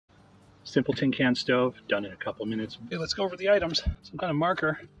Simple tin can stove, done in a couple minutes. Okay, let's go over the items. Some kind of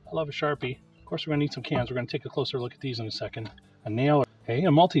marker. I love a Sharpie. Of course, we're gonna need some cans. We're gonna take a closer look at these in a second. A nail, okay,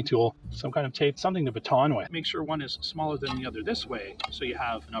 a multi-tool, some kind of tape, something to baton with. Make sure one is smaller than the other this way, so you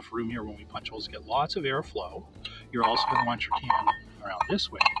have enough room here when we punch holes to get lots of airflow. You're also gonna want your can around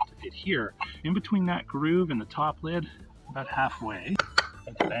this way to fit here. In between that groove and the top lid, about halfway.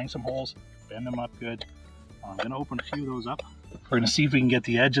 And to bang some holes, bend them up good. I'm gonna open a few of those up. We're gonna see if we can get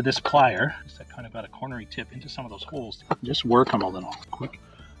the edge of this plier, just that kind of got a cornery tip, into some of those holes. Just work them a little. Quick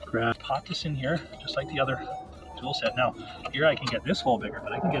grab, pop this in here, just like the other tool set. Now, here I can get this hole bigger,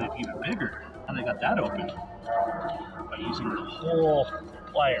 but I can get it even bigger. And I got that open by using the whole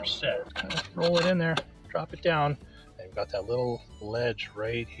plier set. Roll it in there, drop it down, and you've got that little ledge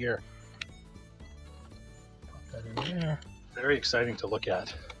right here. Pop that in there. Very exciting to look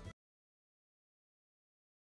at.